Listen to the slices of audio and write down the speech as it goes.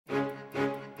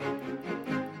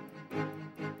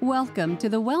Welcome to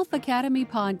the Wealth Academy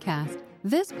podcast.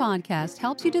 This podcast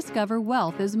helps you discover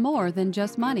wealth is more than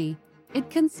just money. It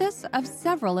consists of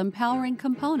several empowering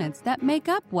components that make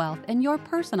up wealth in your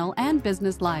personal and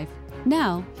business life.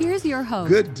 Now, here's your host.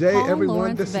 Good day, Paul everyone.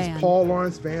 Lawrence This Van. is Paul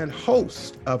Lawrence Van,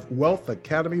 host of Wealth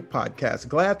Academy Podcast.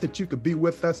 Glad that you could be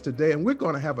with us today, and we're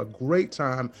going to have a great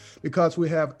time because we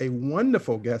have a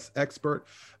wonderful guest expert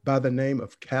by the name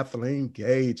of Kathleen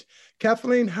Gage.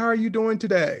 Kathleen, how are you doing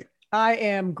today? I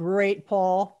am great,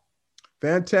 Paul.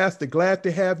 Fantastic. Glad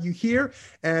to have you here.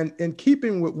 And in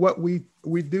keeping with what we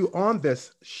do on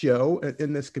this show,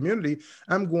 in this community,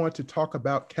 I'm going to talk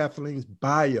about Kathleen's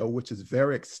bio, which is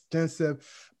very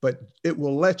extensive, but it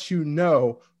will let you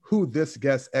know who this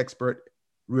guest expert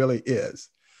really is.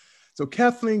 So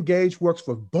Kathleen Gage works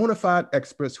for bona fide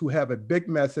experts who have a big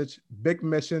message, big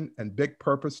mission, and big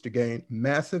purpose to gain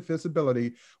massive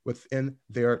visibility within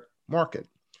their market.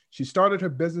 She started her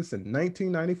business in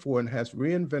 1994 and has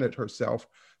reinvented herself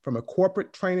from a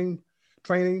corporate training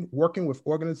working with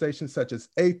organizations such as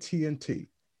AT&T,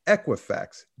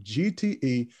 Equifax,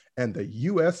 GTE, and the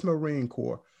U.S. Marine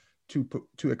Corps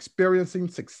to experiencing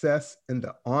success in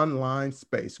the online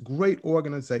space. Great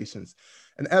organizations.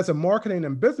 And as a marketing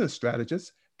and business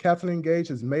strategist, Kathleen Gage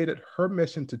has made it her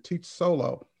mission to teach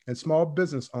solo and small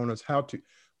business owners how to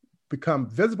become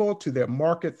visible to their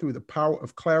market through the power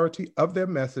of clarity of their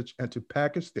message and to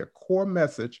package their core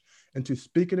message into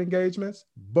speaking engagements,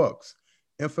 books,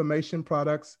 information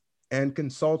products, and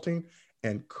consulting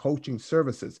and coaching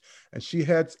services. And she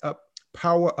heads up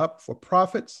Power Up for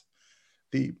Profits,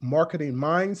 the marketing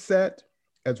mindset,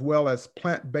 as well as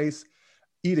plant-based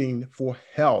eating for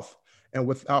health. And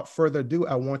without further ado,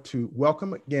 I want to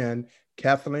welcome again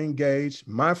Kathleen Gage,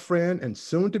 my friend and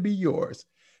soon to be yours.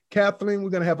 Kathleen, we're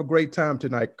going to have a great time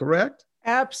tonight, correct?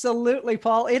 Absolutely,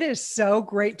 Paul. It is so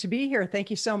great to be here. Thank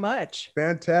you so much.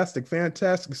 Fantastic,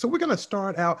 fantastic. So we're going to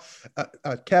start out,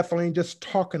 Kathleen, just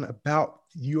talking about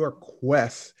your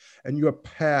quest and your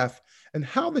path and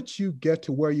how did you get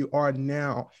to where you are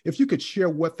now? If you could share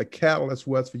what the catalyst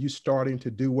was for you starting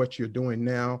to do what you're doing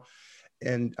now.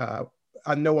 And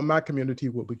I know my community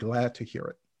will be glad to hear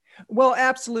it. Well,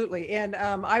 absolutely. And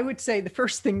I would say the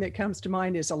first thing that comes to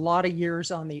mind is a lot of years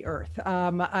on the earth.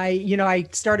 I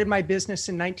started my business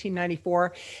in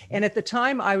 1994. And at the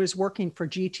time I was working for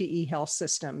GTE Health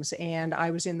Systems and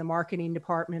I was in the marketing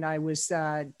department. I was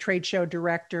trade show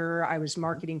director. I was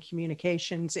marketing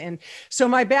communications. And so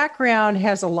my background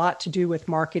has a lot to do with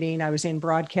marketing. I was in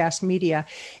broadcast media.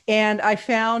 And I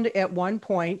found at one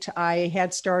point I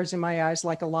had stars in my eyes,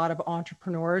 like a lot of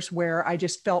entrepreneurs, where I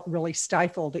just felt really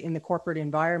stifled in the corporate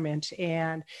environment.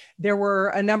 And there were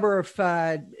a number of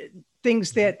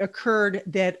things that occurred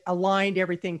that aligned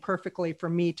everything perfectly for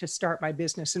me to start my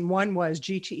business. And one was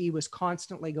GTE was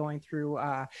constantly going through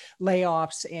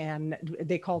layoffs, and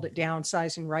they called it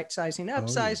downsizing, right sizing,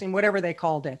 upsizing, whatever they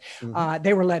called it. Mm-hmm.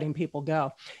 They were letting people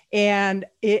go. And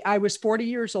I was 40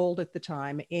 years old at the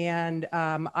time. And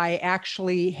I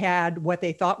actually had what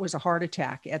they thought was a heart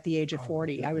attack at the age of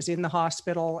 40. I was in the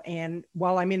hospital. And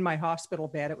while I'm in my hospital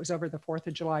bed, it was over the 4th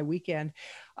of July weekend,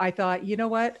 I thought, you know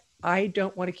what? I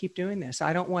don't want to keep doing this.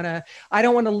 I don't want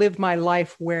to live my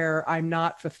life where I'm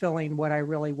not fulfilling what I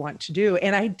really want to do.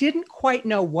 And I didn't quite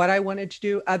know what I wanted to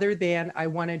do other than I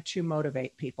wanted to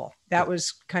motivate people. That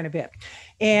was kind of it.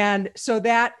 And so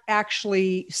that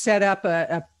actually set up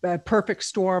a perfect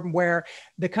storm where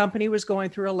the company was going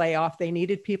through a layoff. They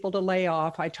needed people to lay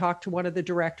off. I talked to one of the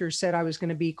directors, said I was going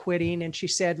to be quitting. And she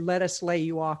said, let us lay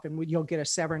you off and you'll get a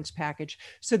severance package.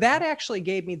 So that actually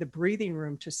gave me the breathing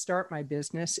room to start my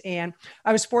business. And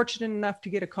I was fortunate enough to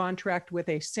get a contract with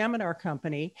a seminar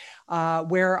company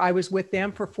where I was with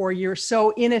them for 4 years.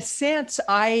 So in a sense,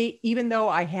 even though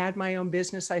I had my own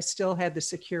business, I still had the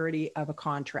security of a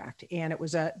contract. And it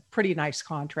was a pretty nice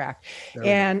contract.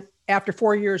 And after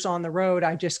 4 years on the road,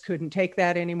 I just couldn't take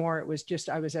that anymore. It was just,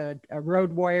 I was a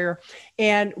road warrior.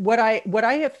 And what I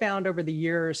have found over the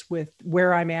years with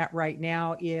where I'm at right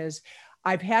now is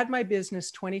I've had my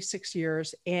business 26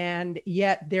 years, and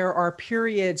yet there are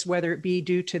periods, whether it be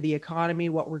due to the economy,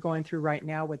 what we're going through right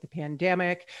now with the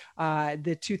pandemic,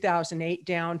 the 2008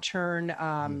 downturn,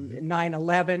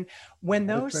 9/11, when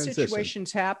those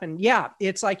situations happen,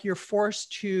 it's like you're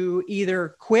forced to either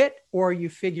quit or you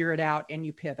figure it out and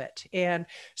you pivot. And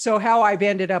so how I've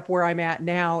ended up where I'm at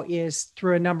now is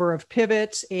through a number of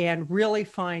pivots and really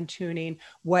fine tuning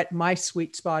what my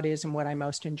sweet spot is and what I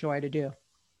most enjoy to do.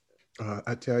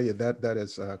 I tell you, that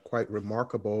is quite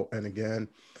remarkable. And again,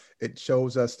 it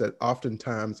shows us that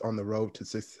oftentimes on the road to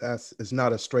success is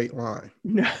not a straight line.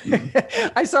 No.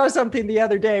 I saw something the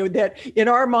other day that in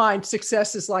our mind,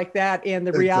 success is like that. And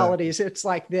the reality is it's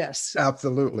like this.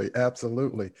 Absolutely.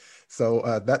 Absolutely. So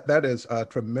that is a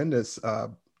tremendous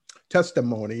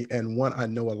testimony, and one I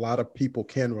know a lot of people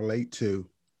can relate to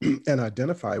and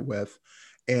identify with.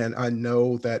 And I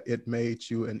know that it made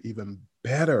you an even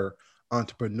better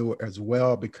entrepreneur as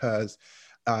well, because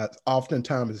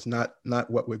oftentimes it's not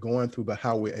what we're going through, but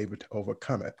how we're able to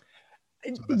overcome it.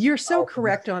 You're so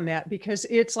correct on that, because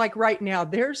it's like right now,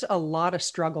 there's a lot of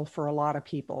struggle for a lot of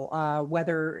people,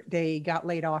 whether they got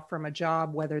laid off from a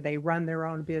job, whether they run their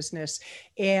own business.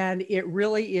 And it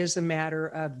really is a matter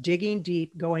of digging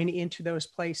deep, going into those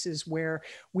places where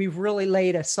we've really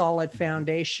laid a solid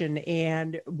foundation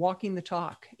and walking the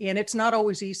talk. And it's not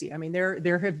always easy. I mean,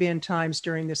 there have been times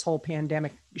during this whole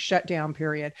pandemic shutdown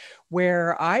period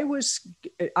where I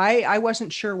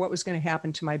wasn't sure what was going to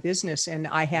happen to my business, and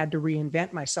I had to reinvent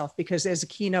myself, because as a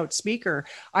keynote speaker,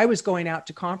 I was going out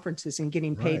to conferences and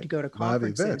getting paid to go to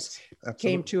conferences.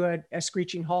 Came to a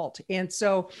screeching halt. And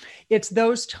so it's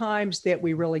those times that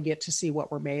we really get to see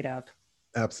what we're made of.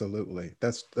 Absolutely.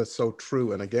 That's so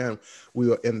true. And again,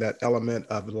 we are in that element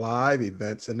of live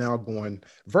events and now going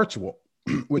virtual,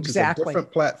 which is a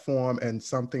different platform, and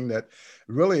something that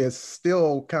really is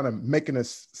still kind of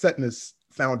setting this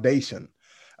foundation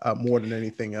more than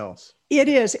anything else. It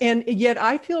is. And yet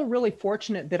I feel really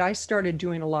fortunate that I started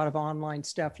doing a lot of online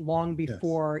stuff long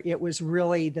before it was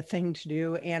really the thing to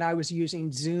do. And I was using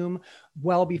Zoom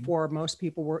well before most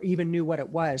people even knew what it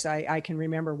was. I can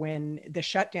remember when the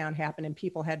shutdown happened and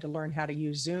people had to learn how to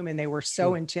use Zoom, and they were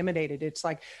so intimidated. It's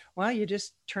like, well, you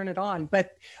just turn it on.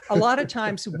 But a lot of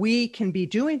times we can be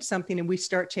doing something and we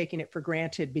start taking it for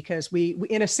granted, because we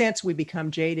in a sense, we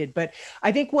become jaded. But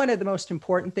I think one of the most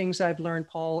important things I've learned,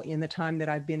 Paul, in the time that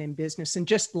I've been in business and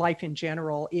just life in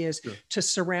general, is to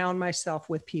surround myself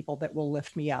with people that will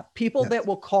lift me up, people that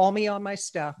will call me on my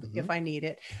stuff if I need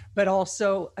it, but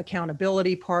also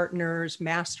accountability partners,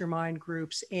 mastermind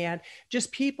groups, and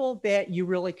just people that you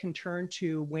really can turn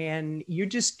to when you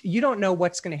don't know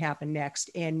what's going to happen next,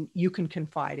 and you can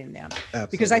confide in them. Absolutely.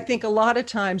 Because I think a lot of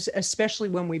times, especially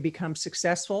when we become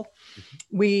successful,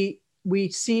 we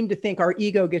seem to think our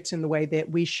ego gets in the way, that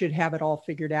we should have it all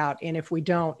figured out. And if we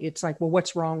don't, it's like, well,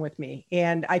 what's wrong with me?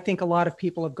 And I think a lot of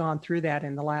people have gone through that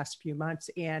in the last few months.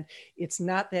 And it's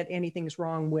not that anything's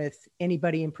wrong with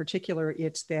anybody in particular.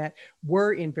 It's that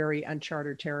we're in very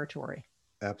uncharted territory.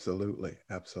 Absolutely.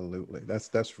 Absolutely.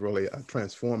 That's really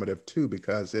transformative too,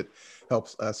 because it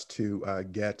helps us to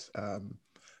get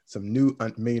some new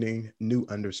meaning, new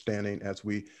understanding as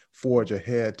we forge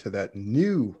ahead to that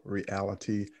new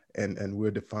reality. And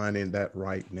we're defining that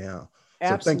right now.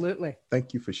 Absolutely. So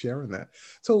thank you for sharing that.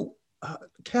 So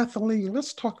Kathleen,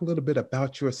 let's talk a little bit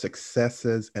about your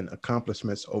successes and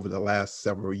accomplishments over the last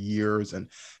several years, and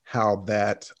how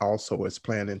that also is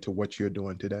playing into what you're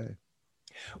doing today.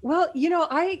 Well,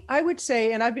 I would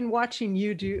say, and I've been watching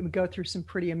you go through some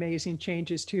pretty amazing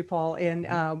changes too, Paul. And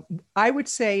I would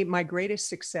say my greatest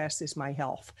success is my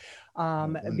health.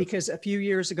 Because a few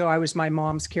years ago, I was my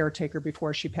mom's caretaker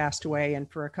before she passed away.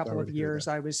 And for a couple of years,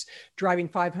 I was driving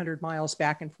 500 miles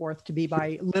back and forth to be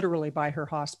literally by her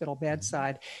hospital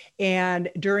bedside. And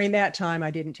during that time,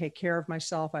 I didn't take care of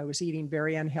myself. I was eating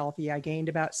very unhealthy. I gained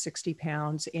about 60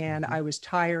 pounds, and I was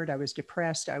tired. I was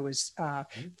depressed. I was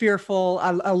fearful.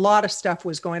 A lot of stuff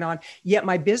was going on, yet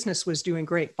my business was doing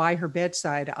great. By her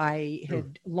bedside, I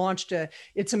had launched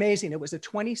it's amazing. It was a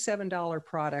 $27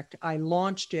 product. I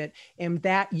launched it. And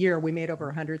that year we made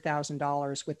over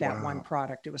 $100,000 with that one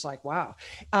product. It was like, wow.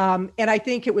 And I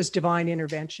think it was divine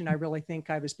intervention. I really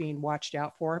think I was being watched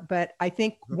out for. But I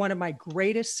think one of my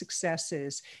greatest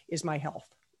successes is my health.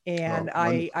 And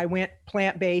I went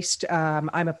plant-based.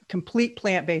 I'm a complete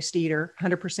plant-based eater,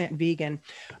 100% vegan,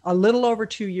 a little over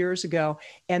 2 years ago.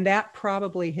 And that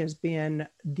probably has been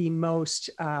the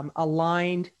most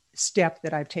aligned step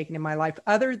that I've taken in my life,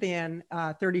 other than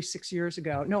 36 years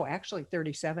ago. No, actually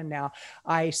 37 now.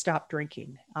 I stopped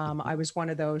drinking. I was one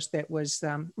of those that was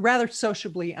rather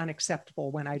sociably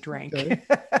unacceptable when I drank. Okay.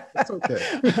 That's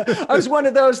okay. I was one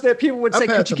of those that people would say,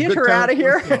 could you get her out of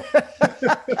here?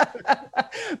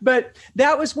 But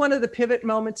that was one of the pivot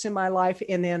moments in my life.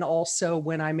 And then also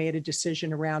when I made a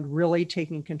decision around really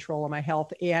taking control of my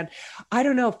health. And I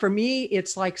don't know, for me,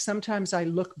 it's like sometimes I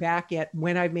look back at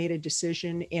when I made a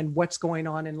decision and what's going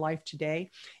on in life today.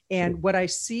 And what I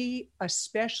see,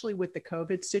 especially with the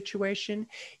COVID situation,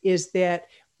 is that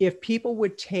if people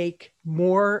would take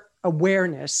more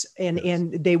awareness,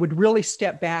 and they would really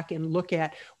step back and look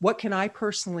at what can I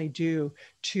personally do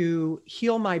to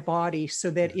heal my body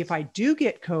so that if I do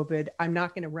get COVID, I'm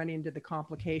not going to run into the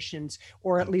complications,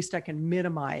 or at least I can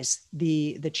minimize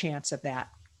the chance of that.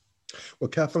 Well,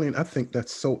 Kathleen, I think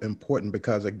that's so important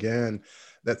because, again,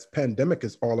 that pandemic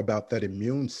is all about that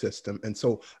immune system. And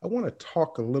so I want to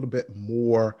talk a little bit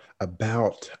more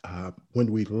about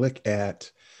when we look at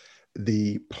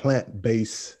the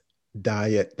plant-based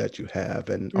diet that you have,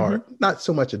 and or not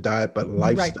so much a diet, but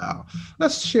lifestyle. Right.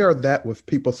 Let's share that with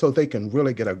people so they can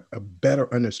really get a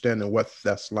better understanding of what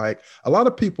that's like. A lot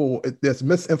of people, there's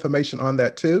misinformation on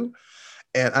that too.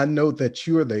 And I know that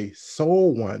you're the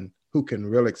sole one who can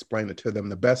really explain it to them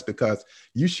the best, because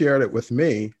you shared it with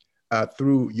me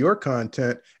through your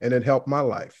content, and it helped my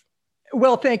life.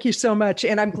 Well, thank you so much.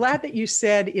 And I'm glad that you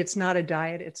said it's not a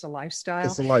diet, it's a lifestyle.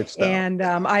 It's a lifestyle. And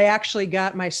I actually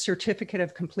got my certificate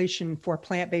of completion for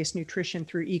plant-based nutrition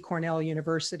through eCornell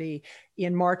University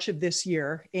in March of this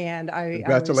year. And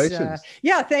Congratulations.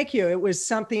 Yeah, thank you. It was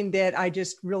something that I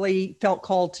just really felt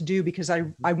called to do because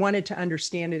I wanted to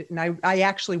understand it. And I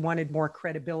actually wanted more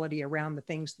credibility around the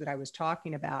things that I was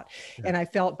talking about. Yeah. And I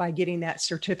felt by getting that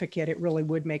certificate, it really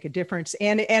would make a difference.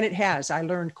 And it has. I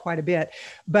learned quite a bit.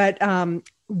 But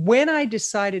when I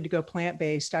decided to go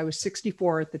plant-based, I was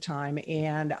 64 at the time,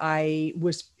 and I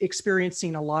was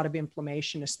experiencing a lot of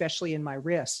inflammation, especially in my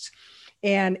wrists.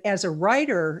 And as a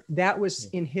writer, that was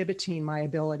inhibiting my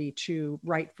ability to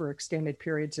write for extended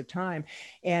periods of time,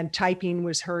 and typing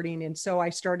was hurting. And so I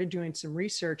started doing some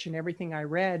research, and everything I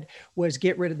read was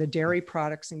get rid of the dairy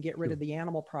products and get rid of the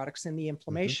animal products, and the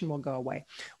inflammation will go away.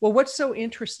 Well, what's so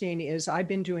interesting is I've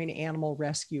been doing animal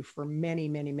rescue for many,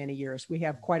 many, many years. We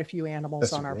have quite a few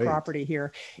animals on our property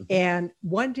here. And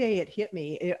one day it hit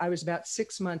me. I was about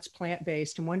 6 months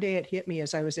plant-based. And one day it hit me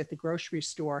as I was at the grocery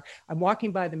store. I'm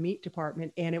walking by the meat department,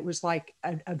 and it was like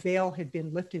a veil had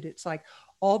been lifted. It's like,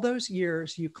 all those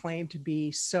years you claim to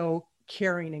be so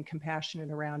caring and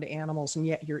compassionate around animals, and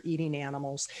yet you're eating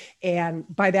animals. And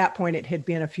by that point, it had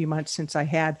been a few months since I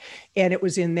had. And it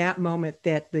was in that moment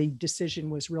that the decision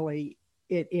was really,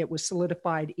 it was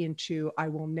solidified into, I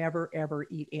will never, ever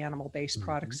eat animal-based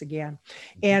products again.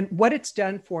 And what it's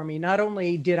done for me, not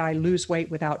only did I lose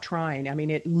weight without trying, I mean,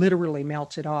 it literally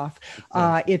melted off.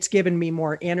 It's given me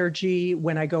more energy.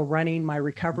 When I go running, my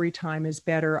recovery time is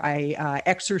better. I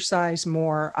exercise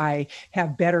more. I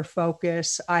have better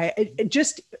focus.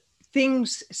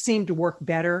 Things seem to work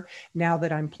better now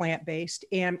that I'm plant-based.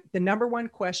 And the number one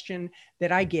question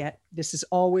that I get, this is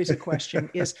always a question,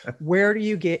 is where do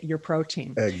you get your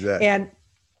protein? Exactly. And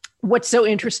what's so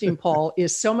interesting, Paul,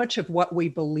 is so much of what we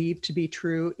believe to be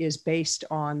true is based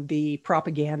on the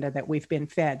propaganda that we've been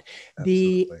fed.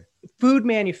 Absolutely. The food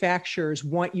manufacturers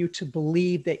want you to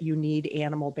believe that you need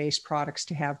animal-based products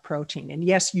to have protein. And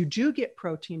yes, you do get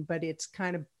protein, but it's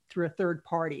kind of through a third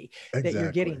party that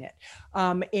you're getting it.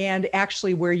 And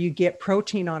actually where you get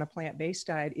protein on a plant-based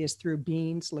diet is through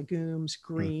beans, legumes,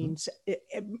 greens.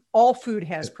 All food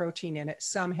has protein in it.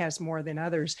 Some has more than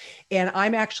others. And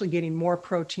I'm actually getting more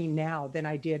protein now than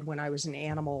I did when I was an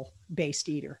animal-based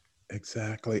eater.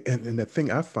 Exactly. And the thing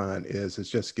I find is it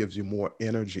just gives you more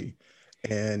energy,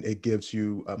 and it gives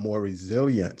you more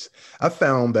resilience. I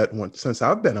found that since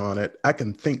I've been on it, I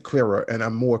can think clearer and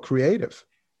I'm more creative.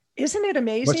 Isn't it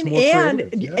amazing?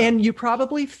 And you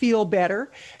probably feel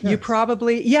better. Yes. You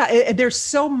probably, there's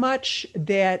so much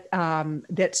that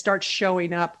that starts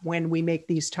showing up when we make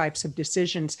these types of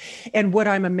decisions. And what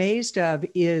I'm amazed of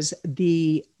is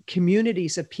the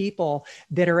communities of people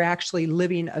that are actually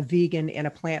living a vegan and a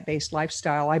plant-based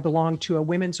lifestyle. I belong to a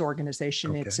women's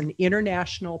organization. Okay. It's an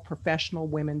international professional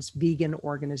women's vegan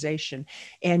organization.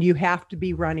 And you have to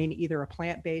be running either a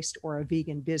plant-based or a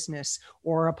vegan business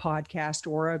or a podcast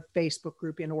or a Facebook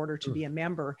group in order to be a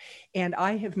member. And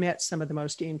I have met some of the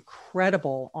most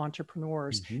incredible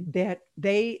entrepreneurs that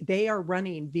they are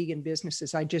running vegan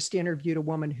businesses. I just interviewed a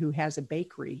woman who has a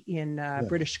bakery in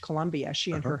British Columbia,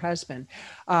 she and her husband.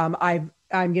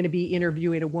 I'm going to be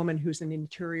interviewing a woman who's an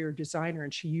interior designer,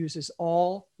 and she uses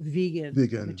all vegan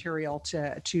material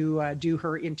to do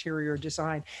her interior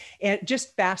design, and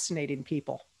just fascinating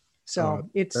people. So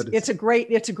it's a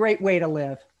great way to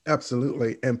live.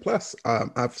 Absolutely. And plus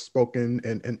I've spoken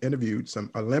and interviewed some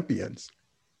Olympians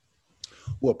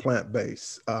who are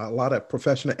plant-based, a lot of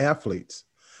professional athletes.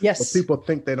 Yes. But people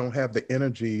think they don't have the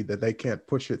energy, that they can't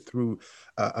push it through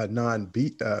a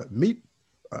non-meat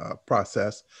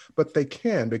process, but they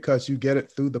can, because you get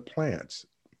it through the plants.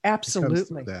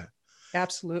 Absolutely.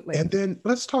 Absolutely. And then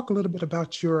let's talk a little bit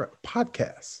about your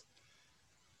podcast.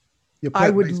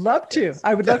 I would love to.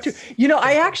 I would love to. You know,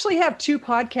 I actually have two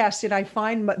podcasts, and I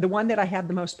find the one that I have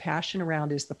the most passion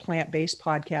around is the plant-based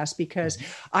podcast, because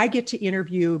I get to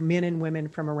interview men and women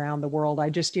from around the world. I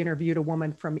just interviewed a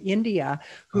woman from India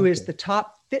who is the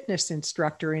top fitness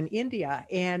instructor in India.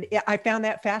 And I found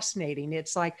that fascinating.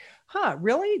 It's like,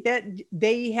 really? That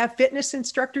they have fitness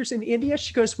instructors in India?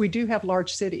 She goes, we do have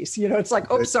large cities. You know, it's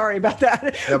like, oh, sorry about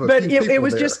that. But it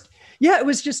was just, it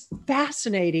was just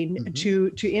fascinating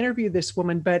to interview this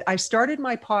woman. But I started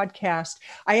my podcast.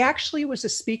 I actually was a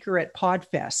speaker at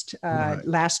PodFest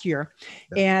last year,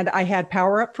 and I had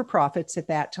Power Up for Profits at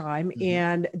that time.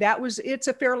 And it's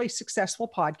a fairly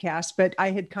successful podcast, but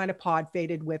I had kind of pod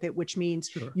faded with it, which means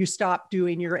you stop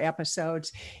doing your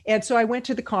episodes. And so I went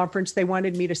to the conference. They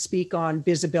wanted me to speak on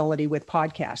visibility with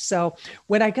podcasts. So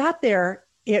when I got there,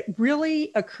 it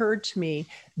really occurred to me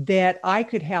that I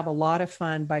could have a lot of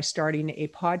fun by starting a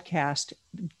podcast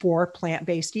for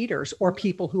plant-based eaters or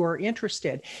people who are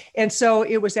interested. And so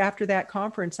it was after that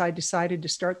conference, I decided to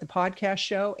start the podcast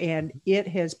show, and it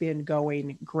has been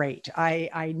going great.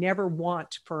 I never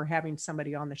want for having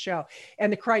somebody on the show.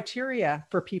 And the criteria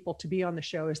for people to be on the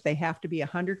show is they have to be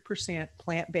 100%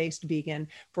 plant-based vegan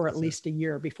for at least a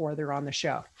year before they're on the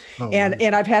show.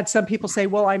 And I've had some people say,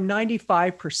 well, I'm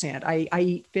 95%. I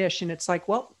eat fish. And it's like,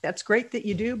 well, that's great that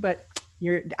you do, but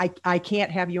I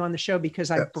can't have you on the show because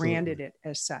I've branded it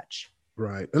as such.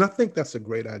 Right. And I think that's a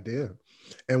great idea.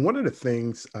 And one of the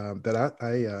things that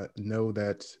I know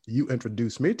that you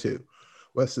introduced me to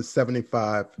was the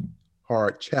 75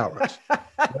 hard challenge.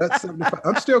 That's 75.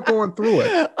 I'm still going through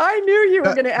it. I knew you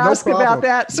were going to ask about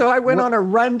that. So I went on a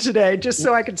run today just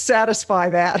so I could satisfy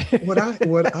that.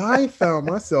 What I found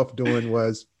myself doing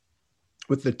was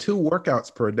with the 2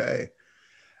 workouts per day,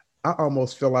 I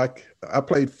almost feel like I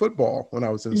played football when I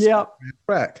was in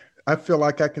track. I feel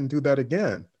like I can do that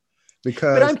again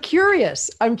because. But I'm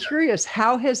curious.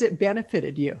 How has it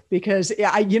benefited you? Because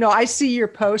I see your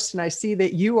posts and I see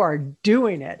that you are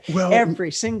doing it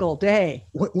every single day.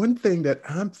 One thing that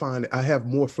I'm finding, I have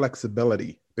more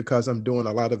flexibility because I'm doing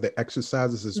a lot of the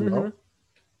exercises as well.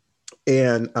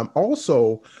 And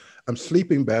I'm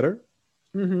sleeping better.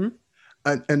 And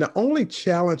the only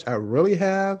challenge I really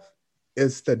have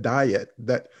is the diet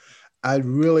that I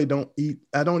really don't eat.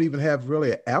 I don't even have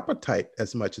really an appetite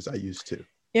as much as I used to.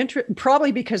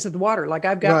 Probably because of the water. Like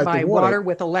I've got my water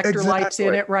with electrolytes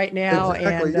in it right now.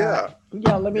 And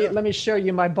let me show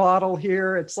you my bottle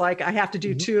here. It's like, I have to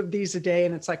do 2 of these a day.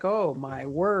 And it's like, oh my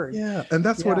word. Yeah. And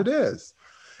that's what it is.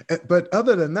 But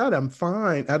other than that, I'm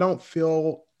fine. I don't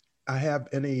feel I have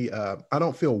any, I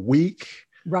don't feel weak.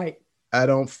 Right. I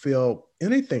don't feel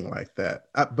anything like that.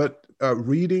 But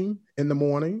reading in the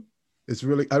morning is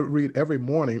really, I read every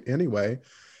morning anyway.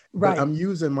 Right. But I'm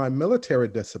using my military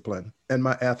discipline and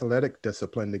my athletic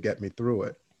discipline to get me through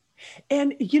it.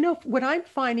 And what I'm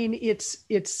finding,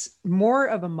 it's more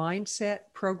of a mindset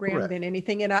program than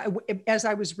anything. And as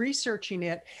I was researching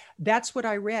it, that's what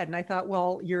I read. And I thought,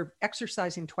 well, you're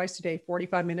exercising twice a day,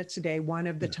 45 minutes a day. One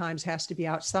of the times has to be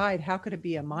outside. How could it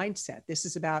be a mindset? This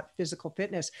is about physical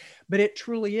fitness, but it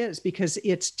truly is, because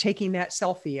it's taking that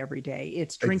selfie every day.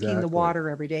 It's drinking the water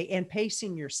every day and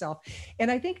pacing yourself.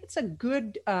 And I think it's a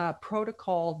good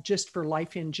protocol just for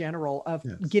life in general of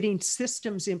getting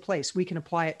systems in place. We can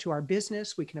apply it to our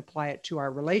business. We can apply it to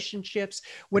our relationships,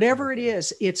 whatever it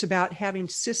is. It's about having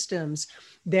systems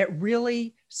that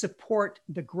really support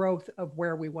the growth of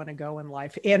where we want to go in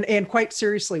life. And quite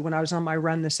seriously, when I was on my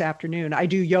run this afternoon, I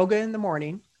do yoga in the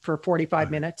morning for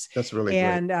 45 minutes. That's really great.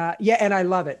 And and I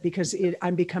love it because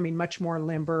I'm becoming much more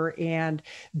limber. And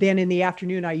then in the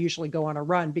afternoon, I usually go on a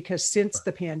run, because since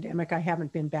the pandemic, I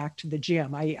haven't been back to the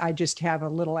gym. I just have a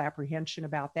little apprehension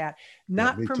about that.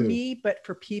 Not for me, but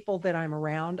for people that I'm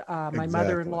around. My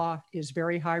mother-in-law is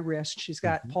very high risk. She's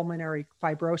got pulmonary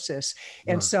fibrosis.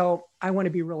 And so I want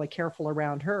to be really careful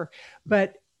around her.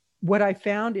 But what I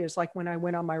found is, like when I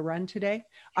went on my run today,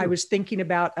 I was thinking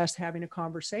about us having a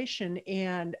conversation,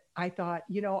 and I thought,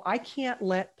 I can't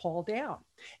let Paul down.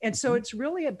 And so it's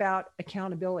really about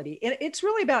accountability, and it's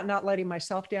really about not letting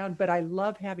myself down, but I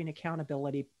love having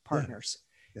accountability partners.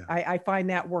 I find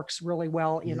that works really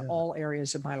well in all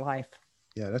areas of my life.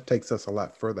 Yeah, that takes us a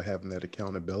lot further, having that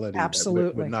accountability.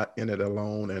 Absolutely. We're not in it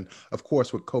alone. And of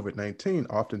course, with COVID-19,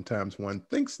 oftentimes one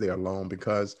thinks they're alone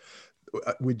because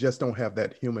we just don't have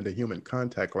that human to human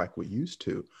contact like we used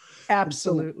to.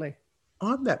 Absolutely. So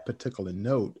on that particular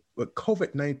note, with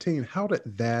COVID-19, how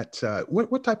did that,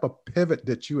 what type of pivot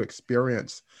did you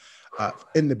experience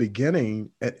in the beginning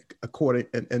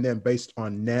and then based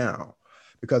on now?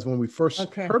 Because when we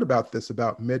first heard about this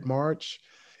about mid-March,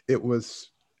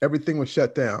 everything was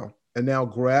shut down. And now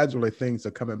gradually things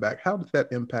are coming back. How did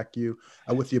that impact you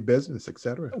with your business, et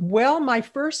cetera? Well, my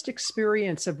first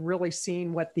experience of really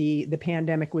seeing what the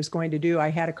pandemic was going to do, I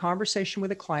had a conversation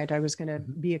with a client. I was going to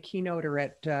be a keynoter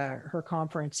at her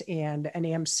conference and an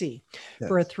MC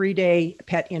for a 3-day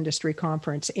pet industry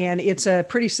conference. And it's a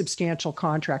pretty substantial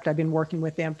contract. I've been working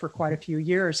with them for quite a few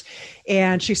years.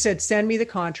 And she said, send me the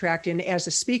contract. And as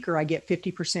a speaker, I get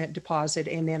 50% deposit,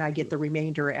 and then I get the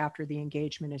remainder after the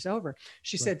engagement is over.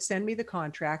 She said, send me the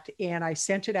contract. And I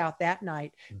sent it out that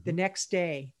night. The next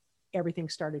day, everything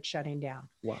started shutting down.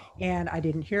 Wow. And I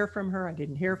didn't hear from her.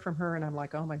 And I'm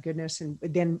like, oh my goodness. And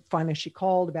then finally she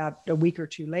called about a week or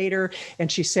two later,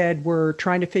 and she said, we're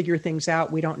trying to figure things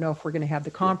out. We don't know if we're going to have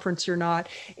the conference or not.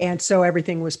 And so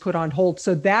everything was put on hold.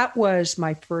 So that was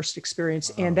my first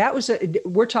experience. Wow. And that was,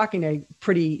 we're talking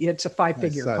it's a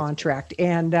 5-figure contract.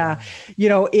 And,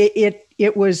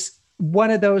 it was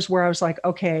one of those where I was like,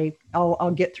 okay,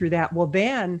 I'll get through that. Well,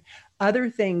 then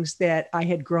other things that I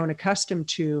had grown accustomed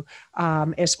to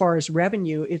as far as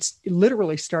revenue, it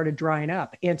literally started drying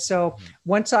up. And so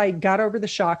once I got over the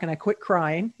shock and I quit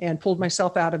crying and pulled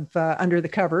myself out of under the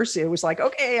covers, it was like,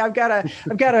 okay, I've got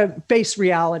to face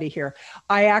reality here.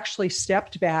 I actually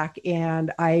stepped back,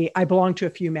 and I belong to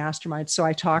a few masterminds. So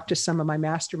I talked to some of my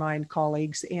mastermind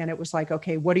colleagues, and it was like,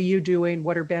 okay, what are you doing?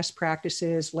 What are best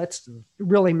practices? Let's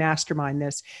really mastermind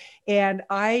this. And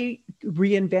I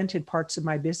reinvented parts of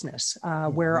my business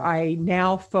where I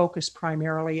now focus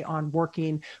primarily on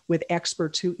working with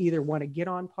experts who either want to get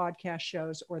on podcast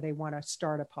shows or they want to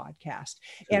start a podcast.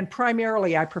 Sure. And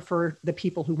primarily, I prefer the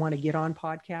people who want to get on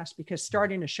podcasts, because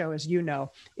starting a show, as you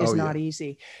know, is not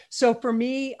easy. So for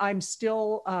me, I'm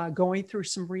still going through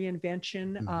some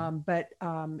reinvention, but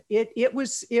it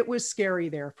was scary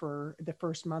there for the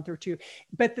first month or two.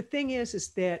 But the thing is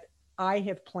that I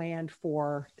have planned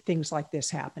for things like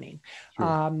this happening.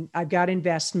 Sure. I've got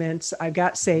investments, I've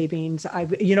got savings,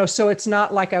 so it's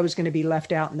not like I was going to be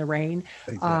left out in the rain.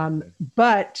 Exactly.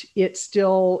 But it's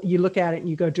still, you look at it and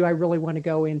you go, do I really want to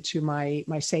go into my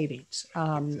savings?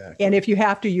 Exactly. And if you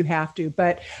have to, you have to.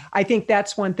 But I think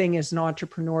that's one thing as an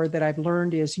entrepreneur that I've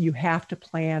learned is you have to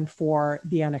plan for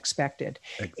the unexpected.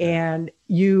 Exactly. And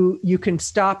you can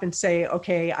stop and say,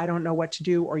 okay, I don't know what to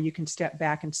do, or you can step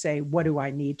back and say, what do I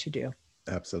need to do?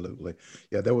 Absolutely.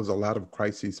 Yeah, there was a lot of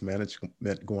crisis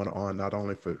management going on, not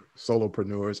only for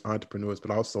solopreneurs, entrepreneurs, but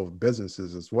also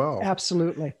businesses as well.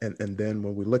 Absolutely. And then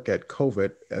when we look at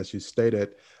COVID, as you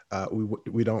stated,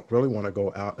 we don't really want to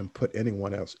go out and put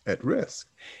anyone else at risk,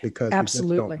 because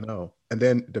Absolutely. we just don't know. And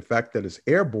then the fact that it's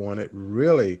airborne, it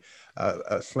really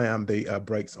slammed the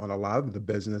brakes on a lot of the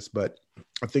business. But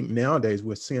I think nowadays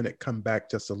we're seeing it come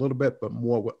back just a little bit, but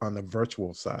more on the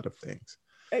virtual side of things.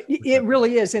 It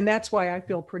really is. And that's why I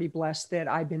feel pretty blessed that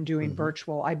I've been doing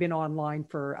virtual. I've been online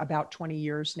for about 20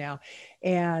 years now.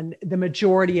 And the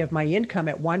majority of my income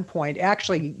at one point,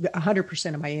 actually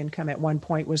 100% of my income at one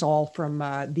point, was all from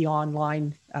the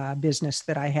online business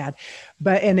that I had.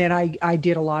 And then I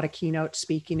did a lot of keynote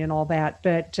speaking and all that.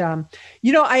 But,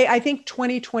 I think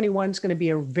 2021 is going to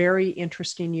be a very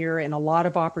interesting year and a lot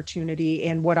of opportunity.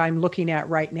 And what I'm looking at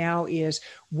right now is,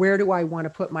 where do I want to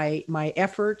put my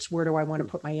efforts? Where do I want to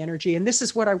put my energy? And this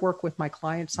is what I work with my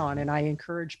clients on. And I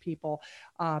encourage people,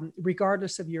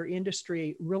 regardless of your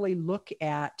industry, really look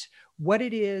at what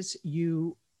it is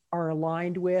you are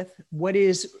aligned with, what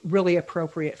is really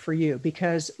appropriate for you.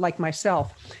 Because like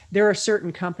myself, there are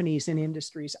certain companies and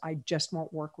industries I just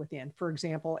won't work within. For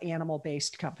example,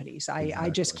 animal-based companies. I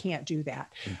just can't do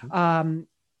that.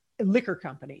 Liquor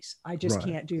companies, I just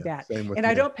can't do that. And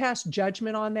I don't pass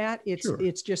judgment on that.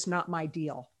 It's just not my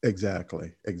deal.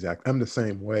 Exactly. I'm the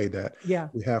same way, that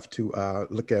we have to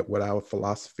look at what our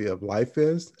philosophy of life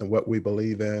is and what we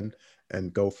believe in,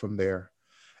 and go from there.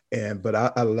 But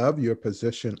I love your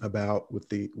position about with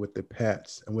the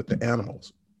pets and with the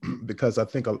animals, because I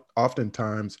think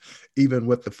oftentimes, even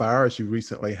with the fires you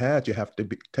recently had, you have to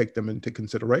take them into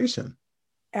consideration.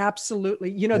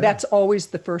 Absolutely. That's always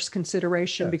the first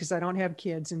consideration, because I don't have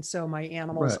kids. And so my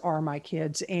animals are my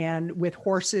kids. And with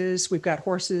horses, we've got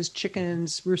horses,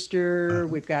 chickens, rooster,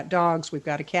 we've got dogs, we've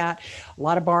got a cat, a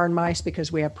lot of barn mice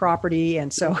because we have property.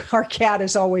 And so our cat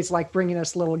is always like bringing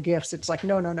us little gifts. It's like,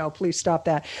 no, please stop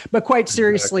that. But quite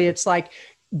seriously, it's like,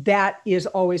 that is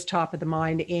always top of the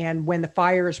mind. And when the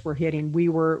fires were hitting,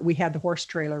 we had the horse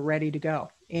trailer ready to go.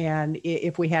 And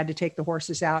if we had to take the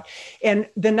horses out. And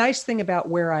the nice thing about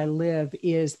where I live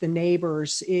is the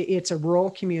neighbors, it's a rural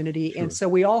community. Sure. And so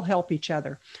we all help each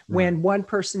other. Right. When one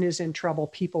person is in trouble,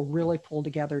 people really pull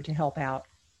together to help out.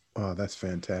 Oh, that's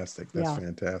fantastic. That's Yeah,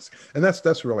 fantastic. And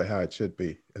that's really how it should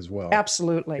be as well.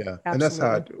 absolutely. Yeah. And that's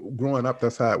how Absolutely. growing up,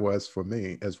 that's how it was for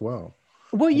me as well.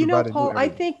 Well, Everybody knew Paul, I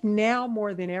everything. think now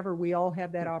more than ever, we all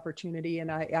have that opportunity.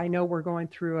 And I know we're going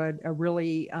through a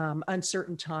really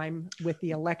uncertain time with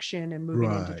the election and moving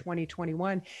into Right.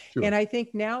 2021. Sure. And I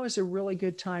think now is a really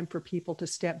good time for people to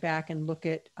step back and look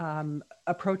at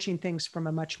approaching things from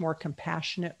a much more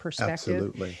compassionate perspective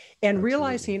Absolutely. and Absolutely.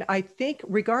 realizing, I think,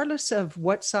 regardless of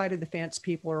what side of the fence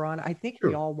people are on, I think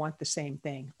we Sure. all want the same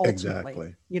thing ultimately.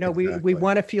 Exactly. We Exactly.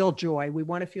 want to feel joy, we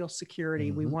want to feel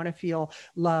security, we Hmm. want to feel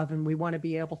love, and we want to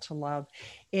be able to love.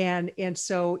 And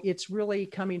so it's really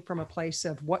coming from a place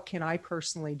of what can I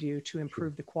personally do to Sure.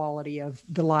 improve the quality of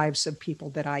the lives of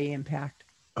people that I impact.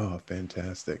 Oh,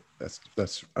 fantastic.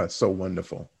 That's so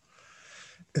wonderful.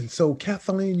 And so,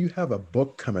 Kathleen, you have a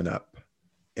book coming up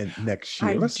in next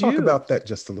I year. Let's talk do. about that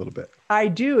just a little bit. I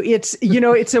do. It's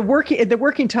a working, the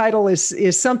working title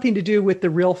is something to do with the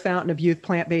real fountain of youth,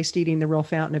 plant-based eating, the real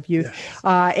fountain of youth.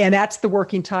 Yes. And that's the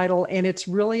working title. And it's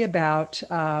really about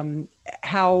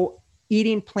how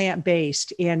eating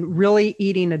plant-based and really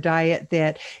eating a diet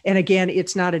that, and again,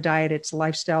 it's not a diet, it's a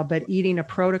lifestyle, but eating a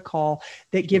protocol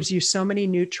that Sure. gives you so many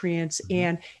nutrients Mhm.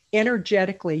 and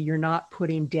energetically, you're not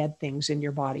putting dead things in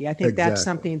your body. I think that's Exactly.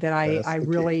 something that That's I the key.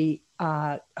 really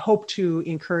hope to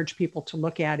encourage people to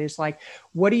look at is like,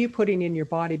 what are you putting in your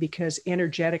body? Because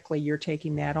energetically, you're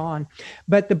taking that on.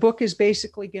 But the book is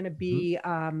basically going to Mhm. be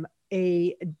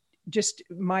a just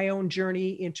my own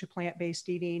journey into plant-based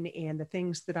eating and the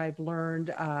things that I've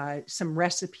learned, some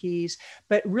recipes,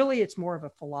 but really it's more of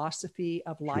a philosophy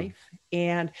of Sure. life.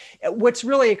 And what's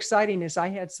really exciting is I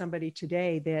had somebody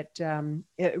today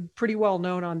that pretty well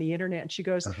known on the internet, and she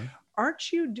goes, Uh-huh.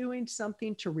 aren't you doing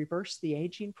something to reverse the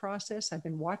aging process? I've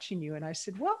been watching you. And I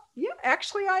said, well, yeah,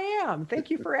 actually I am. Thank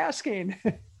you for asking.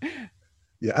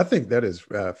 Yeah, I think that is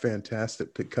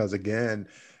fantastic because, again,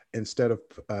 instead of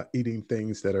eating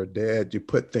things that are dead, you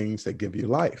put things that give you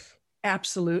life.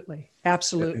 Absolutely. And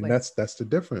Absolutely. that's the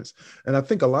difference. And I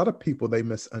think a lot of people, they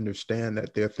misunderstand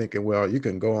that. They're thinking, well, you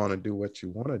can go on and do what you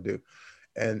want to do.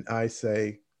 And I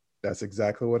say, that's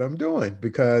exactly what I'm doing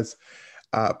because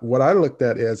what I looked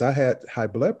at is I had high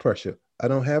blood pressure. I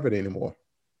don't have it anymore.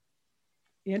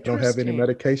 I don't have any Interesting.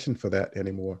 medication for that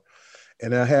anymore.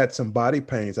 And I had some body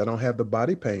pains. I don't have the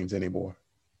body pains anymore.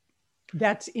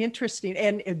 That's interesting.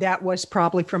 And that was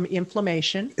probably from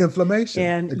inflammation. Inflammation,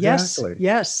 And yes, exactly.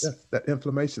 yes. Yes, that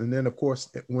inflammation. And then, of course,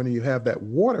 when you have that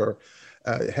water,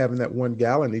 having that 1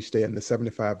 gallon each day in the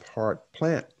 75 hard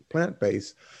plant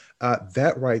base,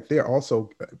 that right there also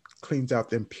cleans out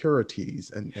the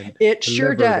impurities and It the sure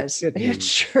liver, the does. It kidneys.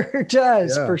 sure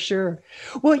does, Yeah, for sure.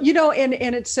 Well, and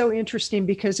it's so interesting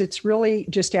because it's really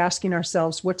just asking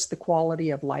ourselves, what's the quality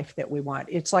of life that we want?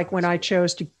 It's like when I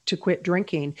absolutely. chose to quit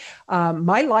drinking,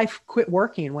 my life quit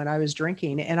working when I was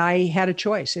drinking, and I had a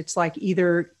choice. It's like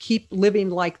either keep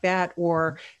living like that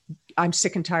or I'm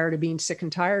sick and tired of being sick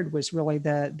and tired was really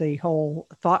the whole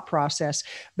thought process.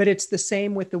 But it's the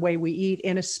same with the way we eat,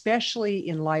 and especially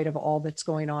in light of all that's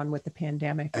going on with the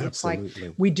pandemic. It's like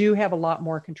Absolutely. we do have a lot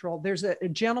more control. There's a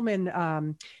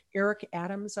gentleman, Eric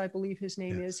Adams, I believe his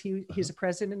name is. Yes. He's Uh-huh. a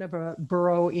president of a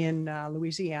borough in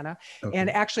Louisiana, and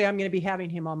Okay. actually, I'm going to be having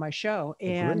him on my show. Oh,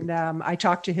 great. And I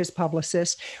talked to his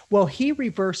publicist. Well, he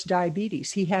reversed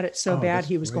diabetes. He had it so Oh, bad that's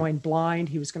he was great. going blind.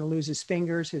 He was going to lose his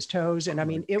fingers, his toes, and Oh I my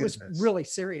mean, it was goodness. really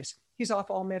serious. He's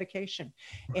off all medication,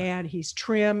 Right. and he's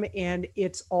trim, and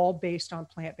it's all based on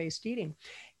plant-based eating.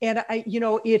 And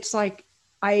it's like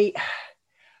I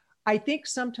I think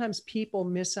sometimes people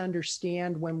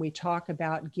misunderstand when we talk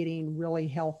about getting really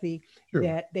healthy Sure.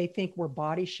 that they think we're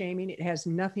body shaming. It has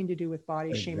nothing to do with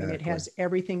body shaming. It Exactly. has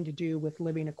everything to do with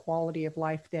living a quality of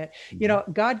life that,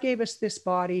 Mhm. God gave us this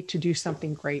body to do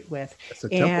something great with. It's a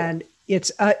temple. And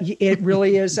it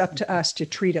really is up to us to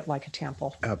treat it like a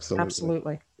temple. Absolutely.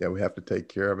 Absolutely. Yeah, we have to take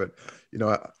care of it.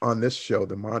 On this show,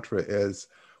 the mantra is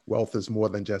wealth is more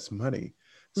than just money.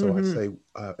 So I Hmm. say,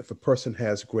 if a person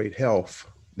has great health,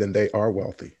 then they are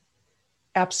wealthy.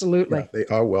 Yeah, Absolutely. they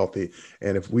are wealthy.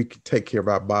 And if we could take care of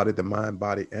our body, the mind,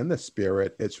 body, and the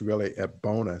spirit, it's really a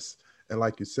bonus. And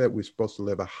like you said, we're supposed to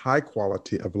live a high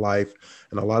quality of life.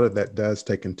 And a lot of that does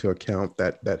take into account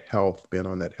that health, being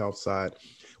on that health side.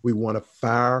 We want to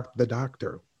fire the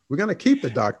doctor. We're going to keep the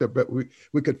doctor, but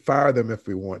we could fire them if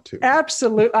we want to.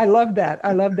 Absolutely. I love that.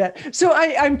 I love that. So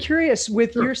I'm curious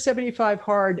with Sure. your 75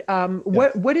 hard, Yes.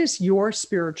 what is your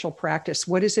spiritual practice?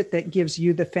 What is it that gives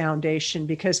you the foundation?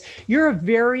 Because you're a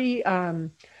very,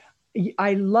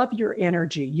 I love your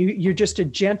energy. You're just a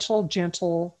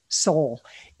gentle soul.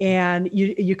 And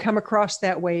you come across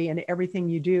that way in everything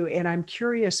you do. And I'm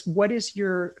curious, what is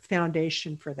your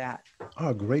foundation for that?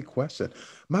 Oh, great question.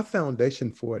 My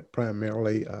foundation for it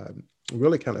primarily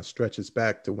really kind of stretches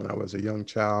back to when I was a young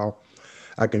child.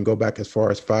 I can go back as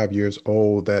far as 5 years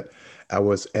old that I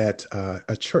was at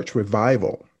a church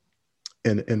revival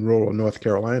in rural North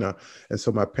Carolina. And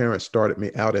so my parents started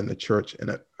me out in the church.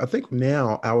 And I think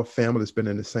now our family has been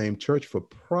in the same church for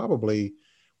probably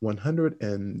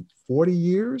 140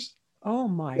 years. Oh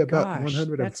my about gosh,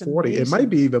 140. that's It might amazing.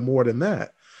 be even more than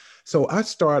that. So I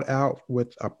start out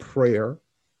with a prayer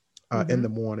in the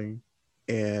morning,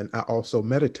 and I also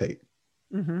meditate.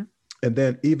 Mm-hmm. And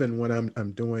then even when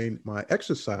I'm doing my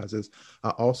exercises,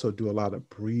 I also do a lot of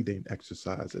breathing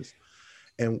exercises.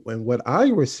 And what I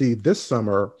received this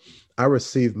summer, I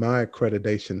received my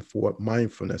accreditation for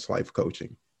mindfulness life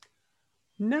coaching.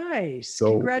 Nice.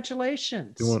 So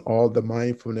Congratulations. doing all the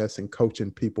mindfulness and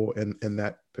coaching people in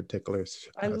that particular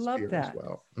I love sphere that. as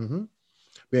well.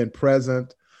 Being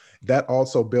present, that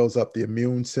also builds up the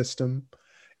immune system.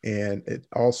 And it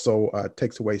also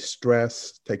takes away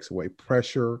stress, takes away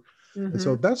pressure. And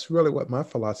so that's really what my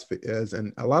philosophy is.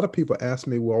 And a lot of people ask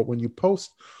me, well, when you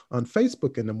post on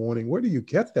Facebook in the morning, where do you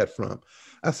get that from?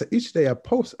 I said, each day I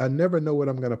post, I never know what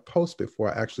I'm going to post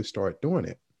before I actually start doing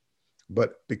it.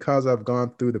 But because I've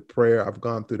gone through the prayer, I've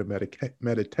gone through the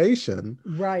meditation,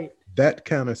 Right. that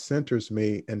kind of centers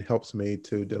me and helps me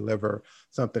to deliver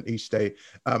something each day.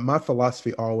 My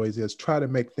philosophy always is try to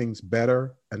make things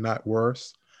better and not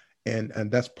worse. And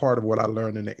that's part of what I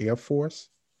learned in the Air Force.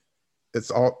 It's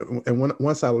all, and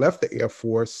once I left the Air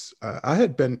Force, I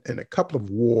had been in a couple of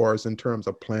wars in terms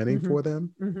of planning for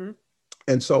them.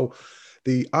 And so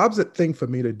the opposite thing for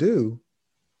me to do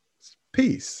is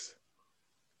peace.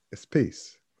 It's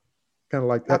peace. Kind of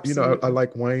like that, I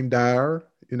like Wayne Dyer,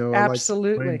 Absolutely. I like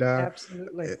Wayne Dyer,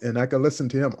 Absolutely. and I could listen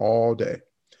to him all day.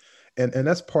 And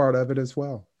that's part of it as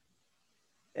well.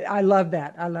 I love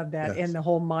that. I love that. Yes. And the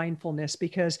whole mindfulness,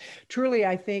 because truly,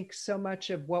 I think so much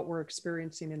of what we're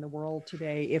experiencing in the world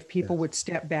today, if people would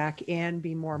step back and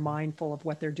be more mindful of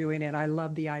what they're doing. And I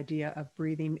love the idea of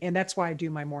breathing. And that's why I do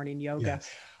my morning yoga,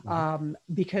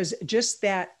 because just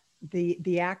that,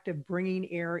 the act of bringing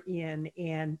air in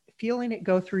and feeling it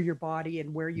go through your body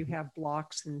and where you have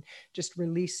blocks and just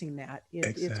releasing that,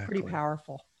 it's pretty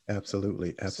powerful.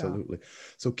 Absolutely. Absolutely.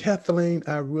 So Kathleen,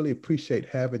 I really appreciate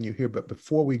having you here. But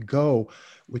before we go,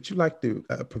 would you like to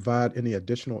provide any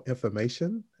additional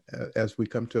information as we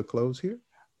come to a close here?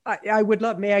 I would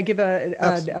love, may I give a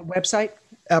website?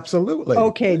 Absolutely.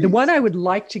 Okay. Please. The one I would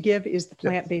like to give is the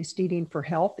Plant-Based Eating for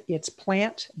Health. It's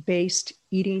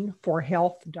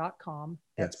plantbasedeatingforhealth.com.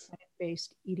 That's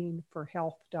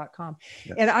plantbasedeatingforhealth.com.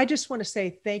 Yes. And I just want to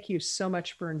say thank you so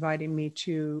much for inviting me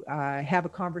to have a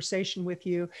conversation with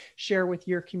you, share with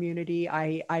your community.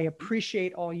 I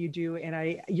appreciate all you do.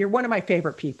 And you're one of my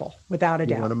favorite people, without a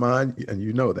doubt. One of mine, and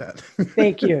you know that.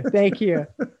 Thank you. Thank you.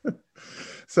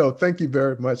 So thank you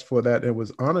very much for that. It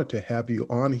was an honor to have you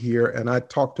on here. And I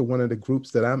talked to one of the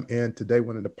groups that I'm in today,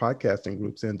 one of the podcasting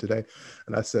groups in today.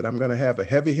 And I said, I'm going to have a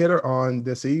heavy hitter on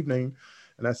this evening.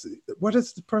 And I said, what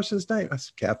is the person's name? I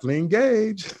said, Kathleen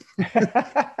Gage.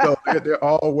 So they're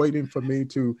all waiting for me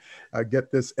to get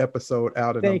this episode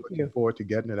out. And I'm looking forward to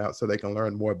getting it out so they can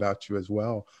learn more about you as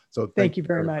well. So thank you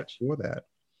very much for that.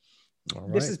 All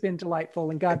right. This has been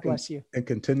delightful, and God bless you. And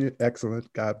continue.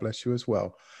 Excellent. God bless you as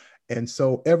well. And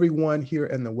so everyone here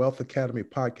in the Wealth Academy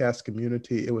podcast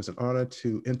community, it was an honor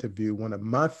to interview one of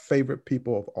my favorite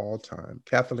people of all time,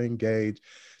 Kathleen Gage.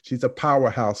 She's a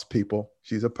powerhouse, people.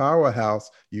 She's a powerhouse.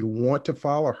 You want to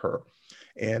follow her,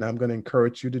 and I'm going to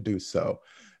encourage you to do so.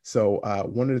 So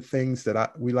one of the things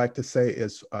that we like to say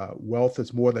is wealth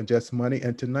is more than just money.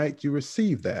 And tonight you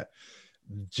receive that.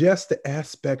 Just the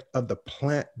aspect of the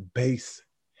plant-based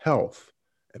health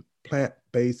and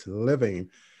plant-based living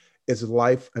is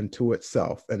life unto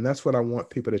itself. And that's what I want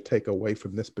people to take away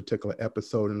from this particular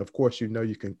episode. And of course, you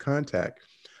can contact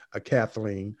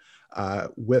Kathleen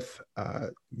with,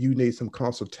 you need some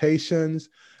consultations.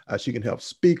 She can help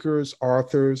speakers,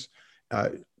 authors,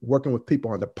 working with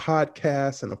people on the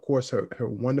podcast. And of course, her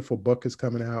wonderful book is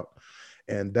coming out.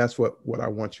 And that's what I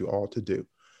want you all to do.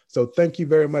 So thank you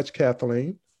very much,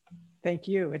 Kathleen. Thank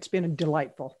you. It's been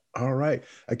delightful. All right.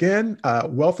 Again,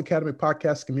 Wealth Academy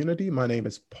podcast community. My name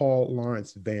is Paul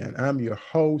Lawrence Vann. I'm your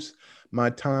host. My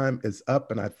time is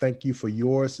up and I thank you for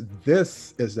yours.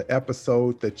 This is the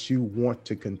episode that you want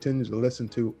to continue to listen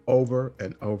to over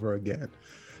and over again.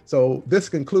 So this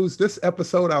concludes this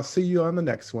episode. I'll see you on the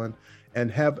next one, and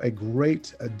have a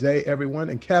great day,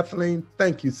 everyone. And Kathleen,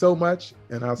 thank you so much.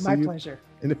 And I'll see you. My pleasure.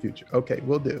 In the future. Okay,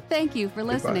 we'll do. Thank you for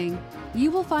listening. Goodbye.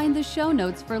 You will find the show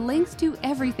notes for links to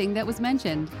everything that was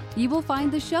mentioned. You will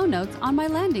find the show notes on my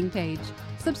landing page.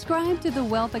 Subscribe to the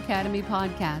Wealth Academy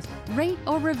podcast. Rate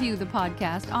or review the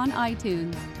podcast on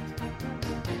iTunes.